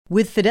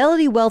With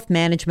Fidelity Wealth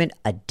Management,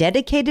 a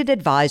dedicated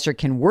advisor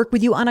can work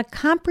with you on a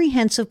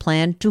comprehensive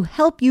plan to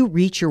help you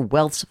reach your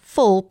wealth's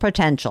full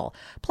potential.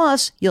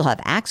 Plus, you'll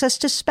have access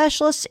to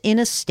specialists in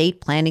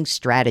estate planning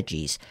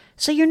strategies.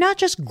 So you're not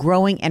just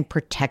growing and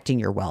protecting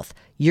your wealth,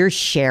 you're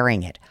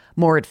sharing it.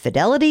 More at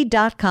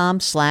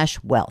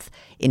fidelity.com/wealth.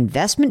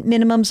 Investment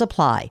minimums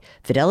apply.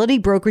 Fidelity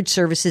Brokerage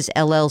Services,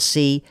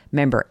 LLC,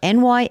 member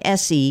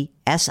NYSE,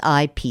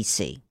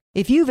 SIPC.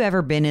 If you've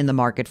ever been in the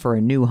market for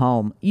a new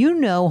home, you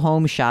know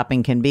home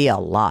shopping can be a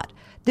lot.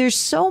 There's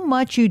so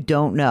much you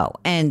don't know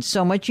and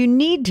so much you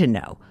need to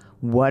know.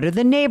 What are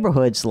the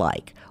neighborhoods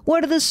like?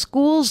 What are the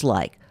schools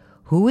like?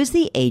 Who is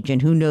the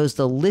agent who knows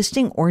the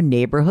listing or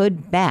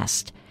neighborhood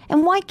best?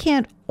 And why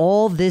can't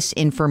all this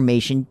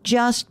information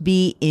just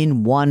be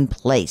in one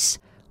place?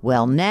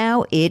 Well,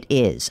 now it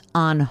is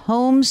on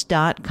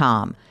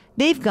Homes.com.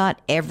 They've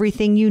got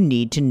everything you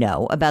need to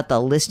know about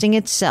the listing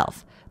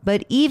itself,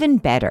 but even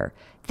better,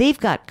 they've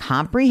got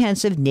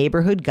comprehensive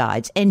neighborhood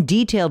guides and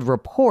detailed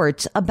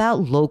reports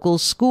about local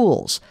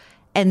schools.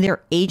 And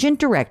their agent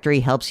directory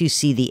helps you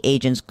see the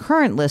agent's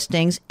current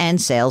listings and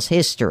sales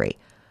history.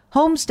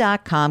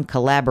 Homes.com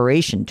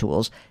collaboration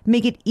tools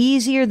make it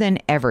easier than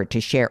ever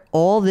to share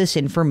all this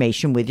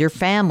information with your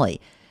family.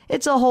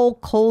 It's a whole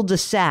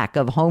cul-de-sac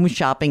of home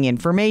shopping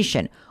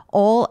information,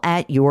 all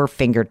at your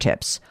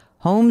fingertips.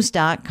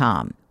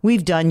 Homes.com.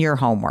 We've done your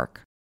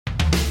homework.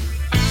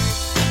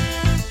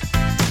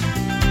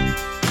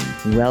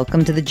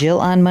 Welcome to the Jill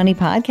on Money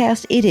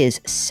podcast. It is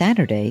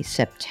Saturday,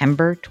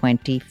 September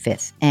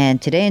 25th.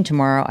 And today and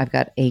tomorrow, I've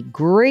got a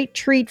great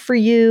treat for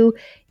you.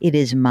 It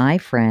is my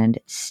friend,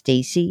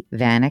 Stacey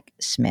Vanek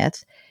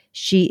Smith.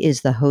 She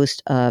is the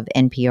host of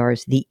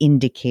NPR's The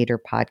Indicator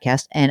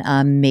podcast, an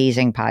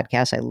amazing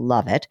podcast. I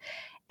love it.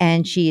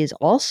 And she is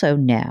also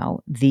now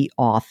the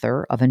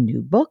author of a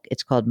new book.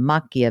 It's called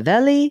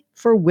Machiavelli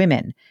for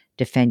Women.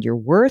 Defend your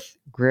worth,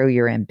 grow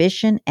your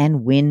ambition,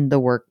 and win the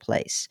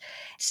workplace.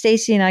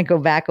 Stacey and I go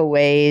back a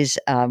ways.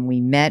 We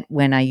met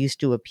when I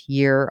used to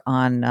appear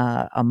on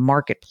a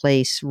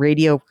marketplace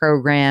radio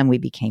program. We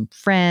became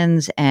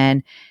friends,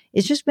 and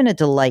it's just been a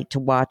delight to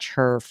watch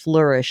her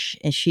flourish.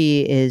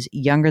 She is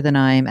younger than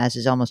I am, as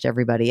is almost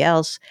everybody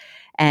else.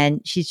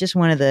 And she's just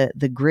one of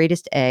the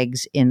greatest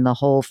eggs in the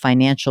whole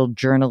financial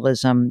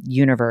journalism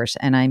universe.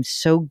 And I'm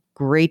so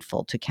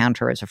grateful to count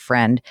her as a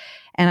friend.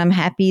 And I'm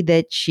happy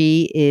that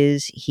she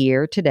is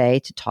here today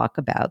to talk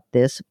about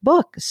this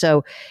book.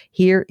 So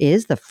here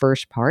is the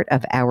first part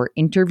of our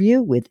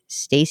interview with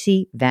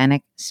Stacey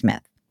Vanek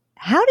Smith.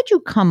 How did you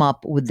come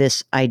up with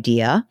this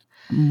idea,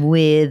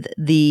 with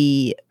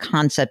the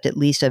concept, at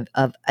least, of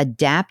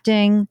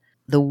adapting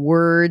the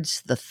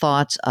words, the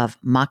thoughts of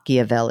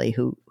Machiavelli,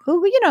 who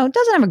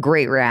doesn't have a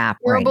great rap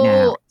right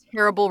now?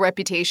 Terrible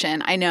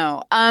reputation. I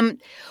know.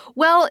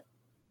 Well,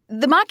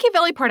 the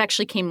Machiavelli part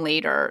actually came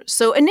later.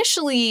 So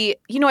initially,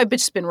 I've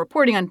just been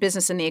reporting on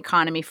business and the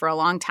economy for a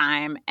long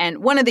time.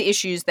 And one of the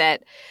issues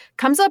that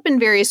comes up in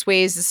various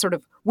ways is sort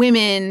of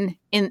women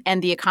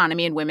and the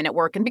economy and women at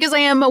work. And because I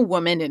am a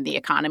woman in the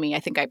economy, I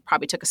think I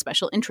probably took a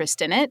special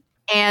interest in it.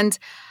 And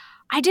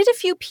I did a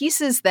few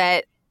pieces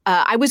that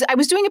I was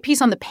doing a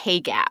piece on the pay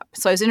gap.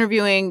 So I was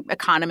interviewing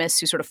economists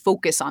who sort of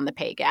focus on the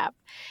pay gap.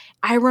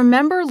 I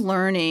remember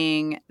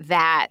learning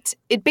that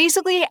it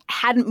basically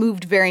hadn't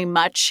moved very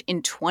much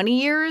in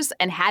 20 years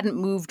and hadn't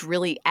moved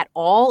really at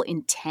all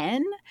in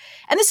 10.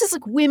 And this is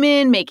like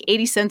women make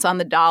 80 cents on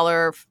the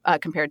dollar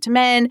compared to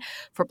men.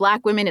 For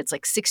Black women, it's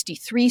like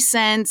 63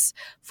 cents.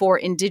 For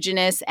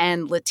Indigenous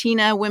and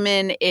Latina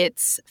women,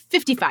 it's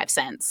 55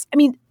 cents. I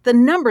mean, the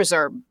numbers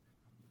are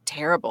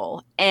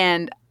terrible.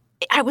 And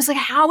I was like,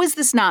 how has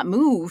this not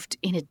moved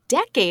in a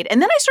decade?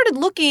 And then I started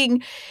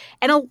looking,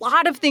 and a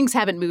lot of things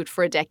haven't moved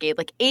for a decade.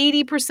 Like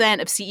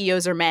 80% of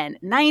CEOs are men,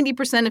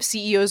 90% of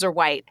CEOs are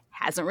white.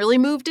 Hasn't really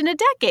moved in a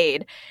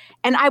decade.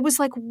 And I was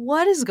like,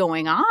 what is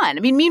going on? I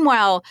mean,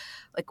 meanwhile,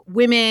 like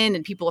women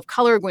and people of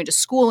color are going to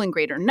school in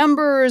greater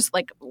numbers.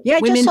 I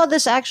just saw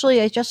this actually.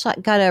 I just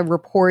got a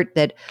report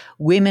that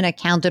women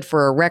accounted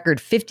for a record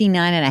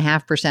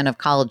 59.5% of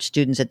college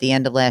students at the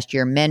end of last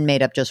year. Men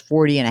made up just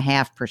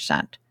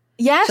 40.5%.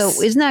 Yes. So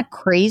isn't that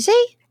crazy?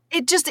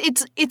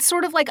 It's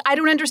sort of like, I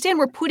don't understand.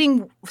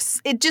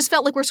 It just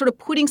felt like we're sort of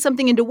putting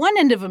something into one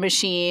end of a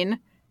machine,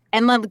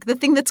 and like the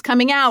thing that's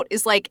coming out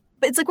is like,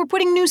 it's like we're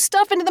putting new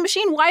stuff into the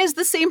machine. Why is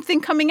the same thing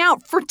coming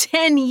out for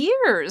 10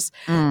 years?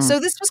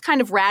 So this was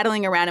kind of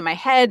rattling around in my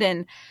head,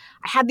 and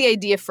I had the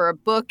idea for a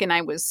book, and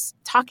I was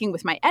talking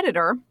with my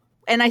editor,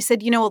 and I said,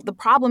 the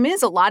problem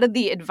is a lot of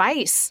the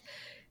advice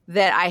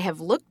that I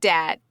have looked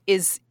at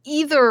is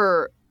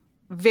either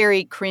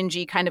very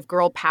cringy kind of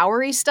girl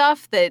powery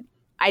stuff that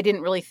I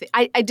didn't really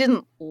I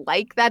didn't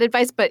like that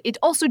advice, but it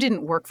also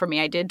didn't work for me.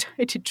 I did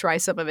try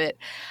some of it.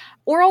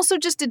 Or also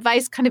just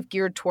advice kind of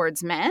geared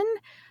towards men.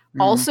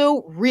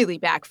 Also really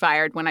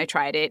backfired when I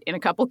tried it in a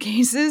couple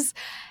cases.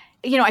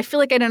 I feel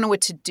like I don't know what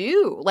to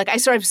do. Like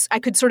I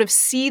could sort of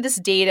see this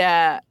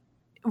data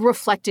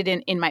reflected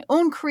in my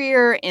own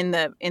career, in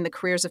the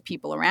careers of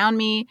people around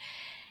me.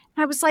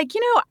 And I was like,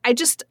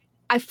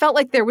 I felt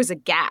like there was a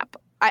gap.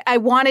 I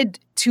wanted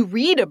to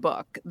read a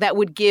book that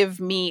would give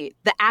me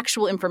the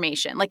actual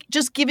information, like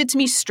just give it to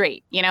me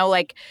straight,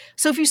 like,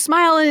 so if you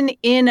smile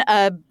in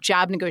a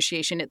job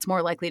negotiation, it's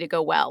more likely to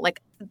go well.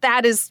 Like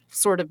that is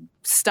sort of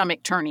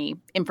stomach turny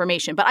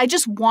information, but I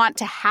just want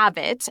to have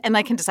it and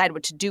I can decide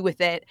what to do with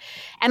it.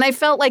 And I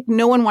felt like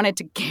no one wanted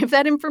to give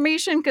that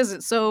information because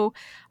it's so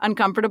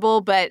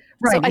uncomfortable. But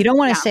right, so you don't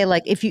want to say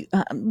like, if you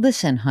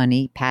listen,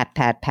 honey, pat,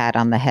 pat, pat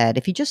on the head.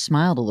 If you just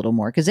smiled a little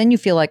more, because then you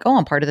feel like, oh,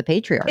 I'm part of the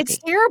patriarchy. It's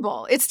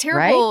terrible. It's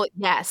terrible. Right?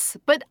 Yes.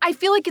 But I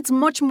feel like it's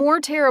much more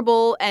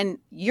terrible. And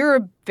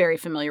you're very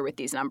familiar with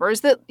these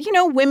numbers that,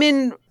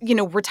 women,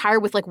 retire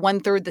with like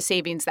 1/3 the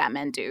savings that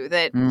men do,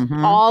 that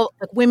all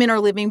like, women are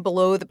living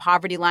below the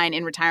poverty line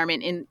in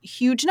retirement in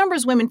huge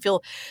numbers. Women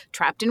feel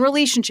trapped in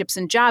relationships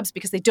and jobs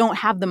because they don't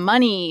have the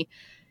money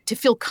to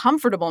feel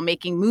comfortable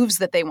making moves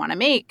that they want to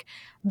make.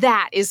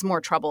 That is more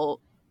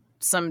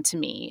troublesome to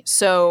me.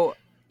 So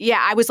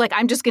yeah, I was like,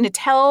 I'm just going to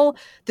tell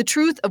the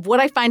truth of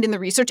what I find in the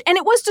research. And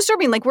it was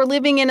disturbing. Like, we're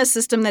living in a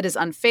system that is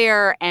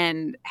unfair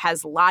and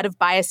has a lot of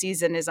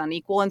biases and is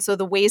unequal. And so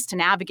the ways to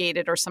navigate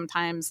it are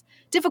sometimes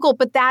difficult.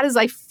 But that is,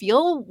 I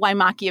feel, why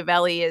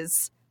Machiavelli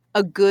is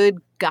a good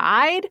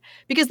guide,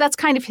 because that's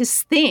kind of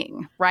his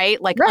thing, right?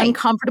 Like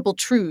uncomfortable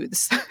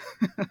truths.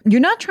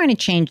 You're not trying to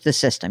change the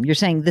system. You're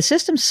saying the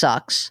system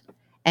sucks.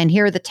 And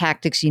here are the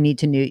tactics you need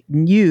to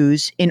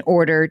use in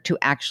order to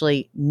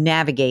actually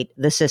navigate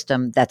the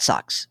system that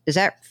sucks. Is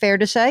that fair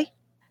to say?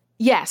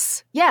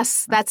 Yes.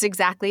 Yes, that's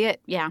exactly it.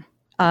 Yeah.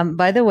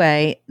 By the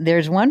way,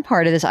 there's one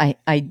part of this. I,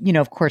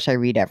 of course, I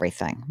read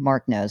everything.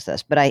 Mark knows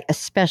this, but I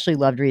especially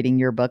loved reading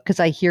your book because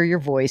I hear your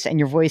voice, and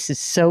your voice is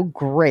so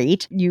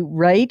great. You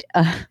write,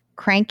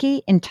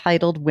 cranky,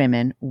 entitled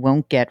women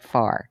won't get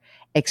far.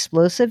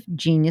 Explosive,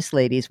 genius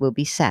ladies will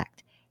be sacked.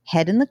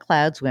 Head in the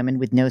clouds women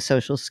with no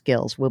social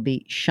skills will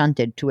be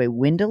shunted to a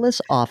windowless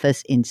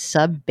office in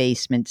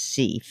sub-basement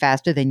C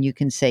faster than you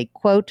can say,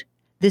 quote,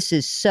 this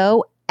is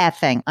so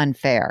effing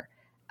unfair.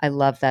 I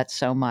love that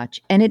so much.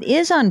 And it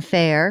is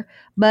unfair,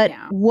 but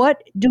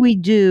what do we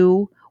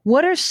do?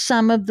 What are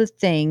some of the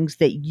things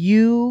that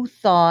you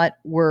thought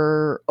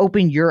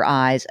opened your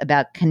eyes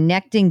about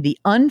connecting the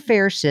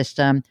unfair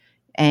system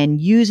and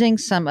using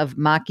some of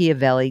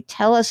Machiavelli?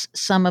 Tell us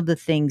some of the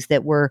things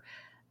that were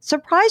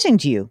surprising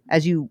to you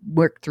as you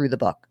worked through the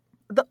book.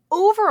 The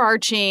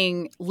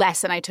overarching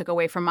lesson I took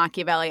away from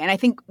Machiavelli, and I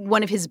think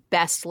one of his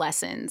best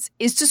lessons,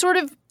 is to sort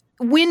of,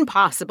 when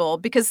possible,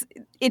 because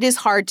it is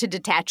hard to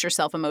detach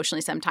yourself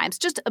emotionally sometimes,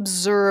 just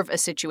observe a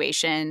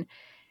situation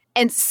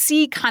and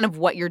see kind of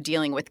what you're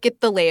dealing with, get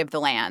the lay of the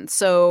land.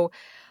 So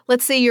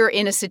let's say you're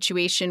in a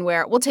situation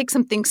where, we'll take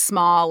something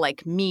small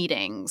like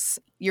meetings.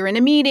 You're in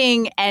a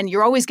meeting and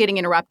you're always getting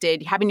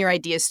interrupted, having your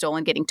ideas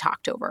stolen, getting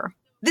talked over.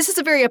 This is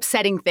a very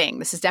upsetting thing.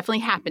 This has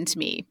definitely happened to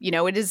me.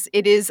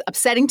 It is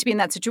upsetting to be in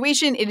that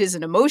situation. It is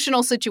an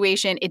emotional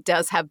situation. It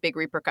does have big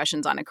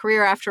repercussions on a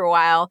career after a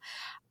while.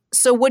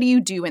 So what do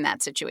you do in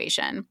that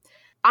situation?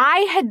 I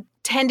had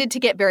tended to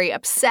get very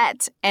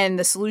upset, and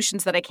the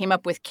solutions that I came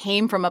up with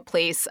came from a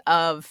place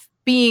of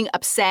being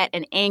upset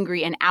and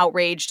angry and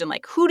outraged and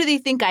like, who do they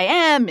think I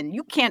am? And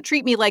you can't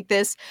treat me like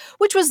this,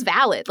 which was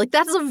valid. Like,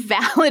 that's a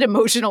valid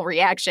emotional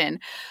reaction.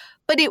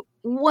 But it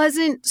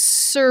wasn't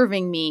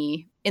serving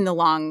me in the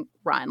long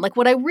run. Like,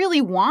 what I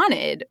really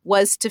wanted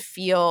was to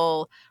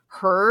feel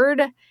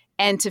heard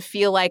and to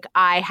feel like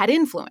I had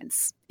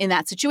influence in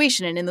that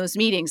situation and in those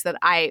meetings, that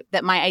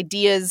my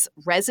ideas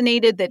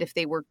resonated, that if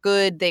they were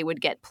good, they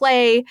would get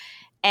play,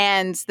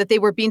 and that they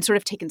were being sort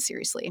of taken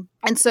seriously.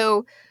 And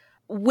so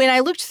when I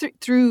looked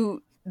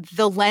through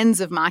the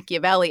lens of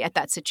Machiavelli at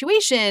that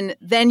situation,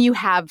 then you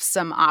have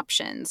some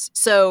options.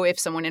 So if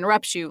someone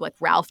interrupts you, like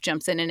Ralph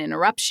jumps in and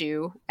interrupts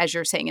you as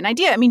you're saying an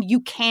idea, I mean, you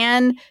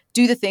can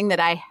do the thing that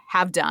I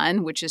have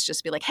done, which is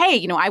just be like,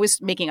 hey, I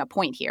was making a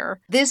point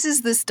here. This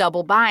is this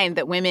double bind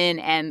that women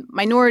and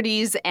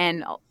minorities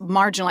and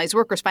marginalized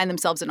workers find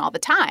themselves in all the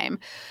time,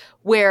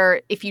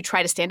 where if you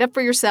try to stand up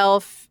for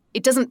yourself,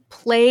 it doesn't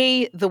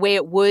play the way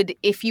it would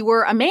if you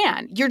were a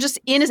man. You're just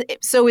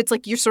so it's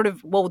like you're sort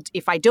of, well,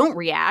 if I don't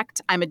react,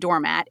 I'm a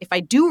doormat. If I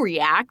do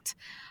react,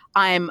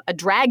 I'm a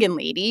dragon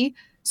lady.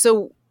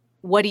 So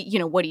what do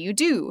you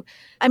do?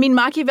 I mean,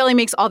 Machiavelli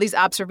makes all these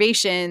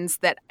observations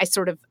that I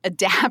sort of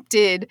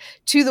adapted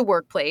to the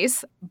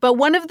workplace. But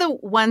one of the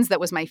ones that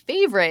was my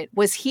favorite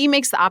was he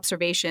makes the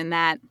observation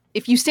that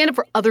if you stand up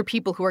for other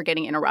people who are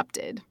getting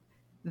interrupted,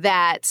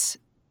 that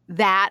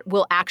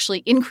will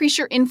actually increase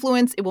your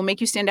influence. It will make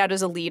you stand out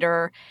as a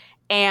leader.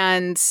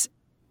 And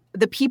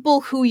the people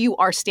who you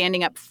are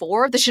standing up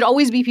for, this should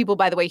always be people,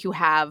 by the way, who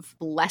have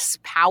less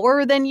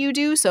power than you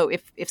do. So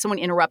if someone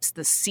interrupts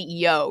the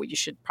CEO, you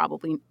should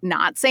probably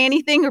not say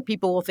anything, or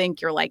people will think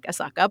you're like a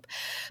suck up.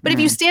 But if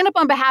you stand up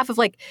on behalf of,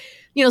 like,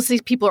 say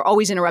people are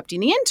always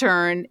interrupting the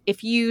intern,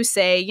 if you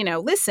say,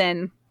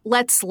 listen,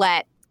 let's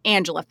let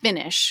Angela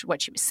finish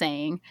what she was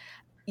saying,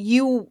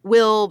 you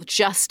will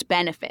just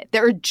benefit.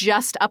 There are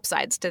just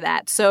upsides to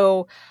that.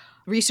 So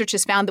research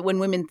has found that when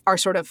women are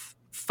sort of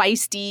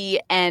feisty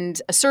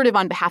and assertive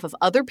on behalf of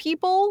other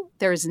people,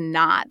 there's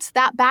not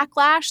that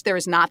backlash. There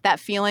is not that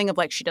feeling of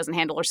like she doesn't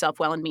handle herself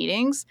well in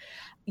meetings.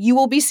 You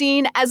will be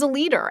seen as a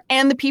leader,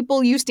 and the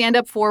people you stand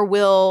up for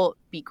will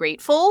be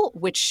grateful,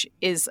 which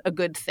is a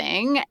good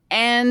thing.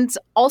 And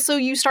also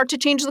you start to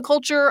change the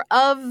culture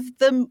of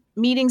the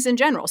meetings in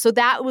general. So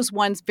that was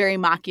one very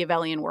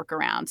Machiavellian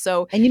workaround.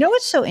 And you know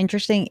what's so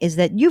interesting is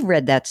that you've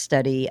read that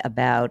study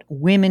about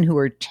women who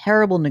are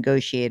terrible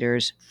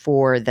negotiators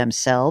for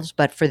themselves,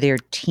 but for their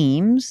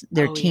teams,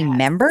 their team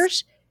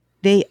members,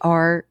 they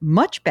are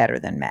much better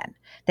than men.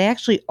 They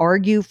actually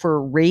argue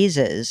for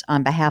raises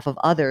on behalf of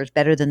others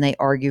better than they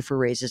argue for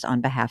raises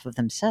on behalf of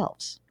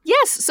themselves.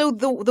 Yes. So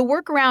the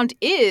workaround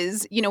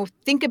is,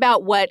 think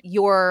about what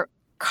your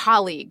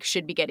colleague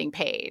should be getting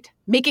paid.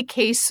 Make a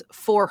case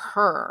for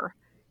her.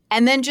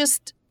 And then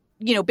just,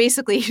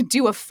 basically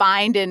do a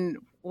find and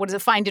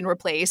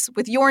replace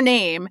with your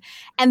name.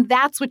 And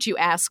that's what you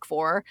ask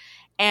for.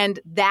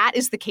 And that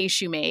is the case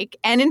you make.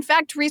 And in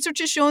fact, research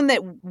has shown that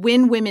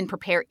when women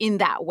prepare in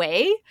that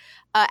way,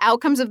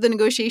 outcomes of the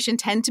negotiation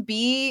tend to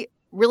be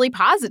really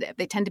positive.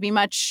 They tend to be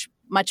much,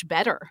 much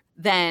better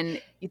than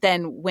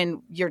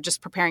when you're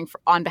just preparing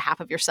on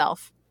behalf of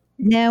yourself.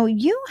 Now,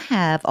 you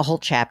have a whole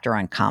chapter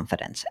on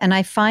confidence, and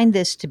I find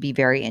this to be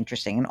very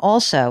interesting. And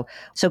also,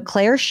 so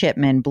Claire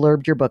Shipman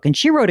blurbed your book, and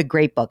she wrote a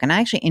great book, and I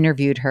actually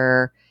interviewed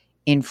her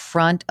in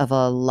front of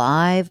a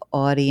live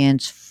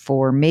audience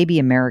for maybe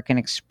American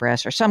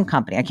Express or some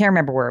company. I can't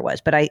remember where it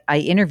was, but I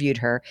interviewed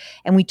her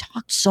and we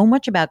talked so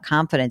much about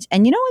confidence.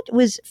 And you know what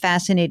was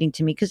fascinating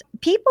to me? Because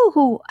people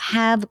who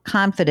have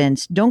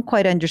confidence don't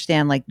quite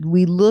understand, like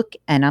we look,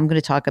 and I'm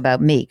going to talk about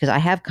me because I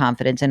have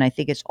confidence and I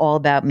think it's all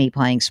about me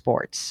playing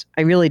sports.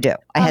 I really do.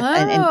 And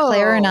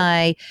Claire and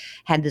I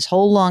had this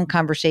whole long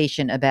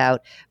conversation about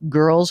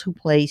girls who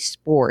play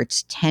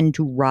sports tend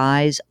to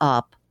rise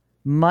up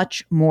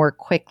much more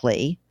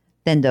quickly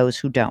than those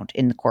who don't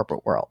in the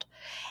corporate world.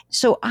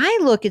 So I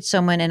look at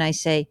someone and I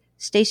say,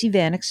 Stacey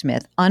Vanek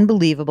Smith,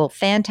 unbelievable,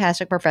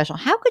 fantastic professional.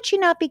 How could she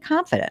not be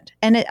confident?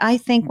 And I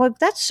think, well,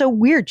 that's so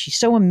weird. She's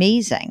so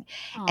amazing.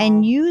 Aww.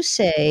 And you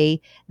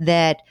say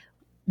that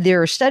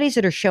there are studies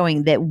that are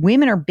showing that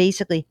women are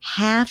basically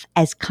half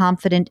as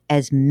confident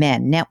as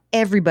men. Now,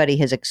 everybody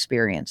has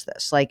experienced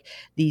this. Like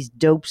these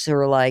dopes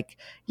are like,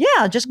 yeah,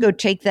 I'll just go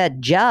take that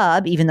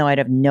job, even though I'd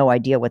have no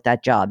idea what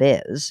that job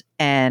is.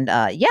 And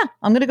I'm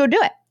going to go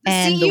do it.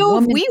 And CEO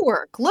of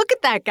WeWork. Look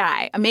at that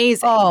guy.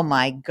 Amazing. Oh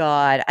my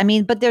God. I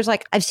mean, but there's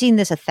like, I've seen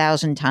this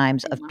 1,000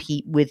 times of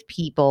with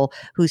people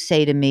who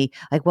say to me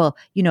like, well,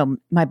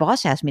 my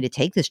boss asked me to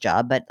take this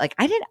job, but like,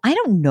 I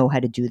don't know how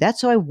to do that.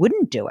 So I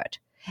wouldn't do it.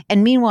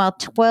 And meanwhile,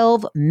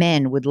 12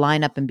 men would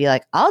line up and be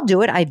like, I'll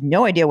do it. I have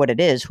no idea what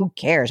it is. Who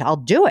cares? I'll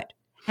do it.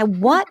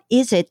 And what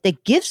is it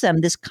that gives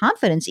them this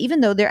confidence,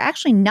 even though they're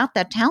actually not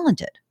that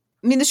talented?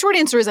 I mean, the short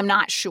answer is I'm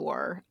not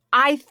sure.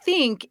 I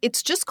think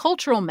it's just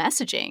cultural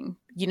messaging.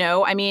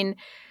 I mean,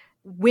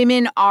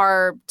 women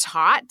are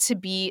taught to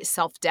be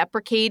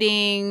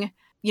self-deprecating,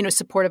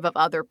 supportive of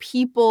other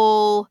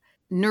people,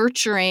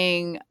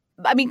 nurturing.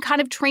 I mean, kind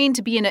of trained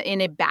to be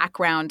in a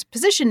background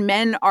position.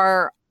 Men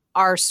are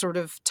sort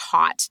of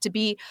taught to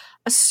be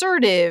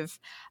assertive,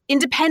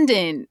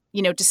 independent,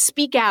 to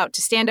speak out,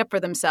 to stand up for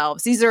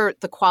themselves. These are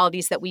the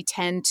qualities that we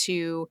tend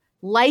to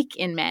like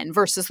in men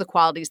versus the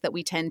qualities that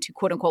we tend to,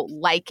 quote unquote,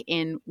 like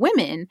in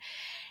women.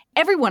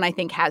 Everyone, I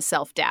think, has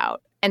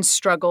self-doubt and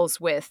struggles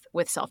with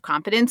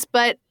self-confidence.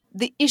 But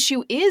the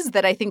issue is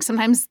that I think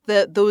sometimes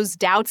those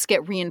doubts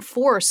get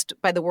reinforced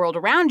by the world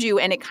around you,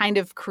 and it kind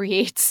of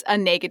creates a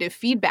negative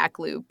feedback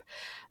loop.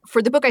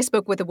 For the book, I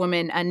spoke with a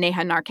woman,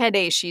 Neha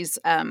Narkede. She's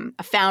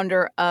a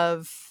founder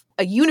of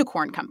a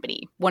unicorn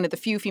company, one of the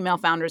few female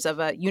founders of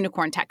a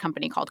unicorn tech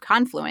company called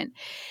Confluent.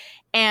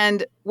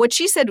 And what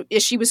she said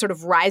is she was sort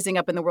of rising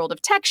up in the world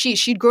of tech.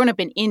 She'd grown up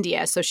in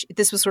India. So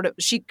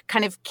she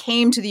kind of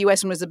came to the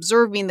U.S. and was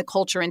observing the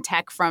culture in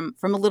tech from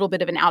a little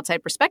bit of an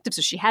outside perspective.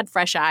 So she had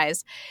fresh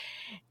eyes.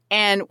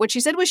 And what she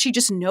said was she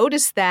just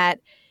noticed that,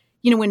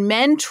 when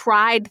men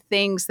tried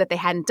things that they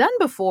hadn't done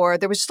before,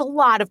 there was just a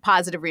lot of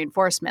positive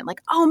reinforcement.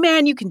 Like, oh,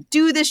 man, you can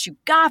do this. You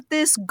got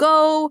this.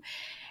 Go.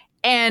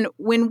 And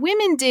when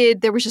women did,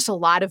 there was just a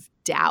lot of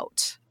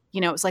doubt.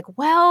 It was like,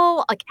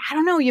 well, like, I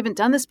don't know, you haven't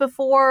done this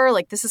before.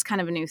 Like, this is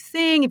kind of a new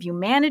thing. Have you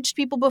managed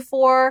people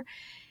before?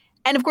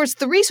 And of course,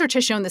 the research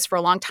has shown this for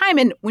a long time.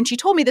 And when she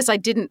told me this, I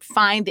didn't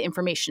find the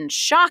information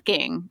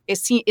shocking. I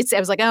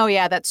was like, oh,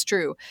 yeah, that's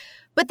true.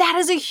 But that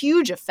has a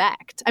huge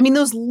effect. I mean,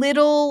 those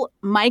little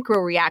micro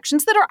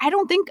reactions that are, I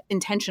don't think,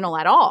 intentional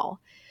at all.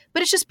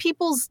 But it's just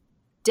people's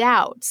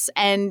doubts,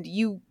 and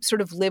you sort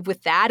of live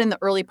with that in the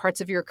early parts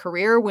of your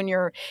career when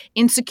you're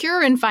insecure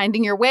and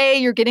finding your way.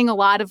 You're getting a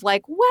lot of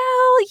like,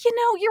 well,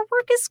 your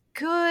work is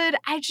good.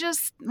 I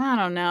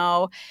don't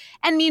know.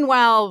 And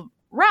meanwhile,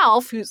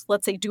 Ralph, who's,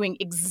 let's say, doing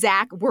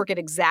work at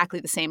exactly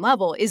the same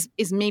level, is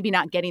maybe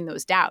not getting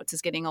those doubts,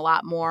 is getting a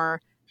lot more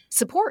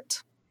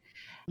support.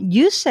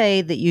 You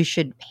say that you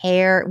should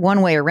pair,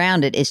 one way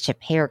around it is to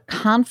pair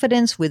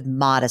confidence with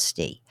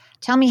modesty.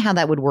 Tell me how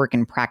that would work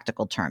in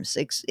practical terms.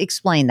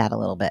 Explain that a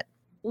little bit.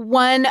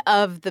 One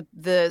of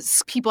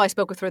the people I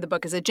spoke with for the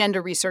book is a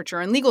gender researcher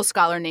and legal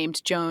scholar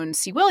named Joan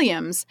C.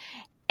 Williams.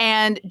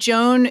 And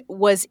Joan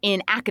was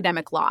in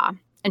academic law.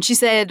 And she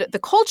said the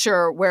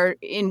culture where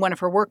in one of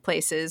her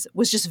workplaces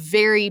was just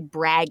very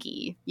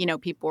braggy. You know,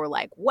 people were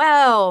like,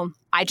 well,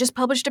 I just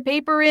published a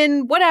paper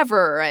in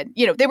whatever. And,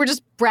 you know, they were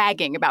just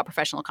bragging about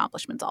professional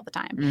accomplishments all the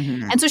time.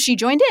 Mm-hmm. And so she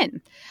joined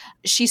in.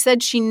 She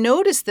said she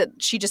noticed that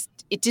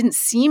it didn't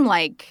seem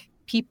like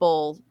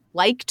people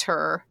liked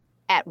her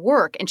at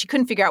work and she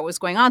couldn't figure out what was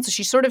going on.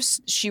 So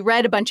she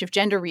read a bunch of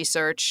gender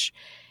research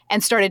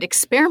and started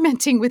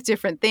experimenting with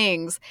different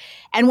things.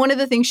 And one of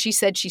the things she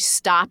said she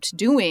stopped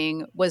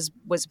doing was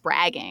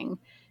bragging.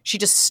 She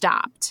just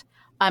stopped.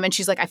 And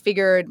she's like, I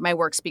figured my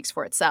work speaks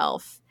for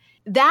itself.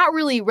 That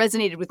really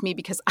resonated with me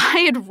because I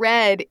had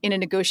read in a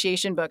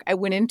negotiation book, I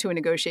went into a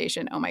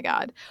negotiation, oh my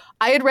God.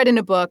 I had read in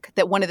a book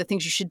that one of the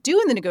things you should do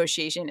in the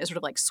negotiation is sort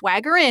of like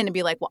swagger in and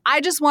be like, well,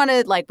 I just want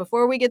to, like,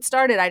 before we get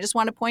started, I just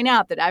want to point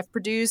out that I've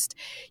produced,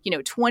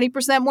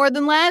 20% more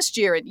than last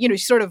year. And,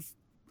 sort of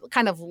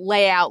kind of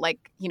lay out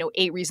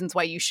 8 reasons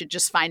why you should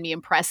just find me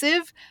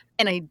impressive.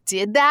 And I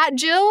did that,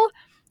 Jill.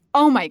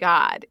 Oh my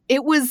God.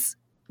 It was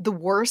the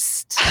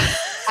worst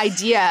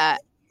idea.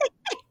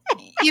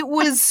 It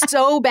was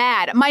so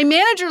bad. My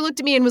manager looked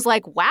at me and was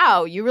like,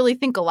 wow, you really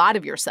think a lot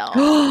of yourself.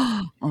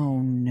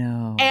 Oh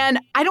no. And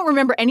I don't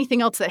remember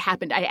anything else that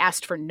happened. I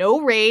asked for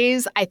no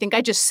raise. I think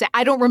I just said,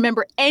 I don't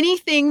remember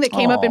anything that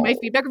came up in my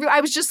feedback review.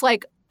 I was just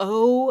like,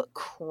 oh,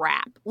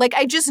 crap.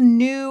 I just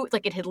knew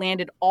it had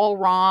landed all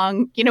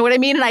wrong. You know what I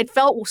mean? And I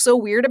felt so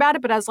weird about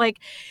it. But I was like,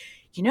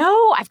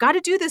 I've got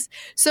to do this.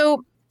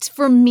 So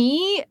for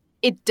me,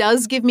 it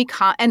does give me,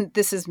 and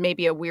this is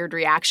maybe a weird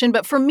reaction,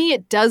 but for me,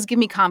 it does give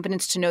me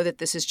confidence to know that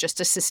this is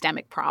just a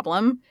systemic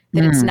problem,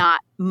 that it's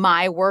not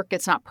my work,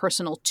 it's not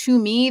personal to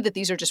me, that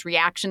these are just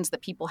reactions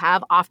that people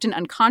have, often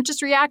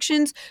unconscious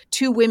reactions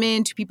to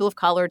women, to people of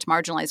color, to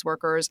marginalized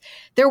workers.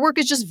 Their work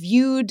is just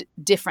viewed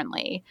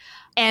differently.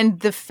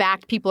 And the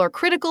fact people are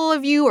critical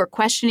of you or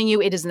questioning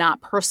you, it is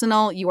not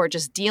personal. You are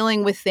just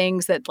dealing with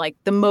things that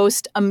the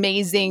most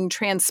amazing,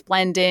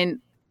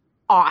 transplendent,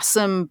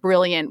 awesome,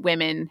 brilliant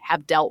women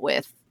have dealt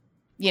with,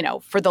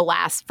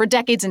 for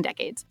decades and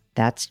decades.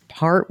 That's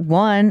part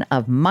 1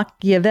 of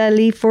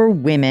Machiavelli for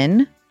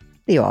Women.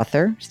 The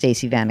author,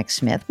 Stacey Vanek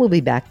Smith, will be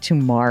back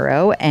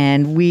tomorrow,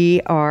 and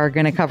we are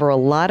going to cover a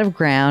lot of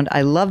ground.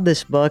 I love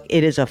this book.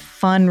 It is a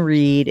fun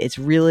read.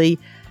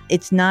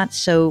 It's not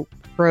so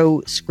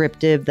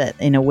proscriptive that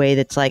in a way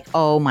that's like,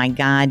 oh my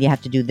God, you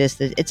have to do this.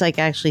 It's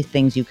actually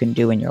things you can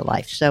do in your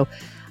life. So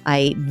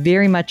I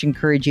very much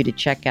encourage you to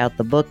check out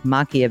the book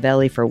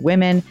Machiavelli for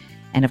Women.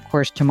 And of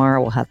course,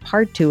 tomorrow we'll have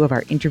part 2 of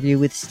our interview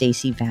with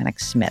Stacey Vanek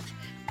Smith.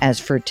 As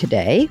for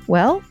today,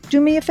 well, do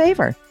me a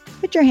favor.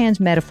 Put your hands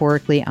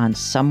metaphorically on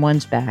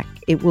someone's back.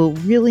 It will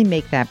really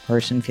make that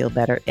person feel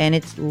better, and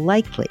it's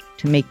likely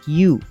to make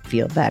you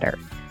feel better.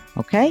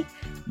 Okay?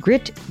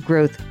 Grit,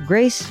 growth,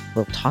 grace.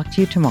 We'll talk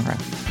to you tomorrow.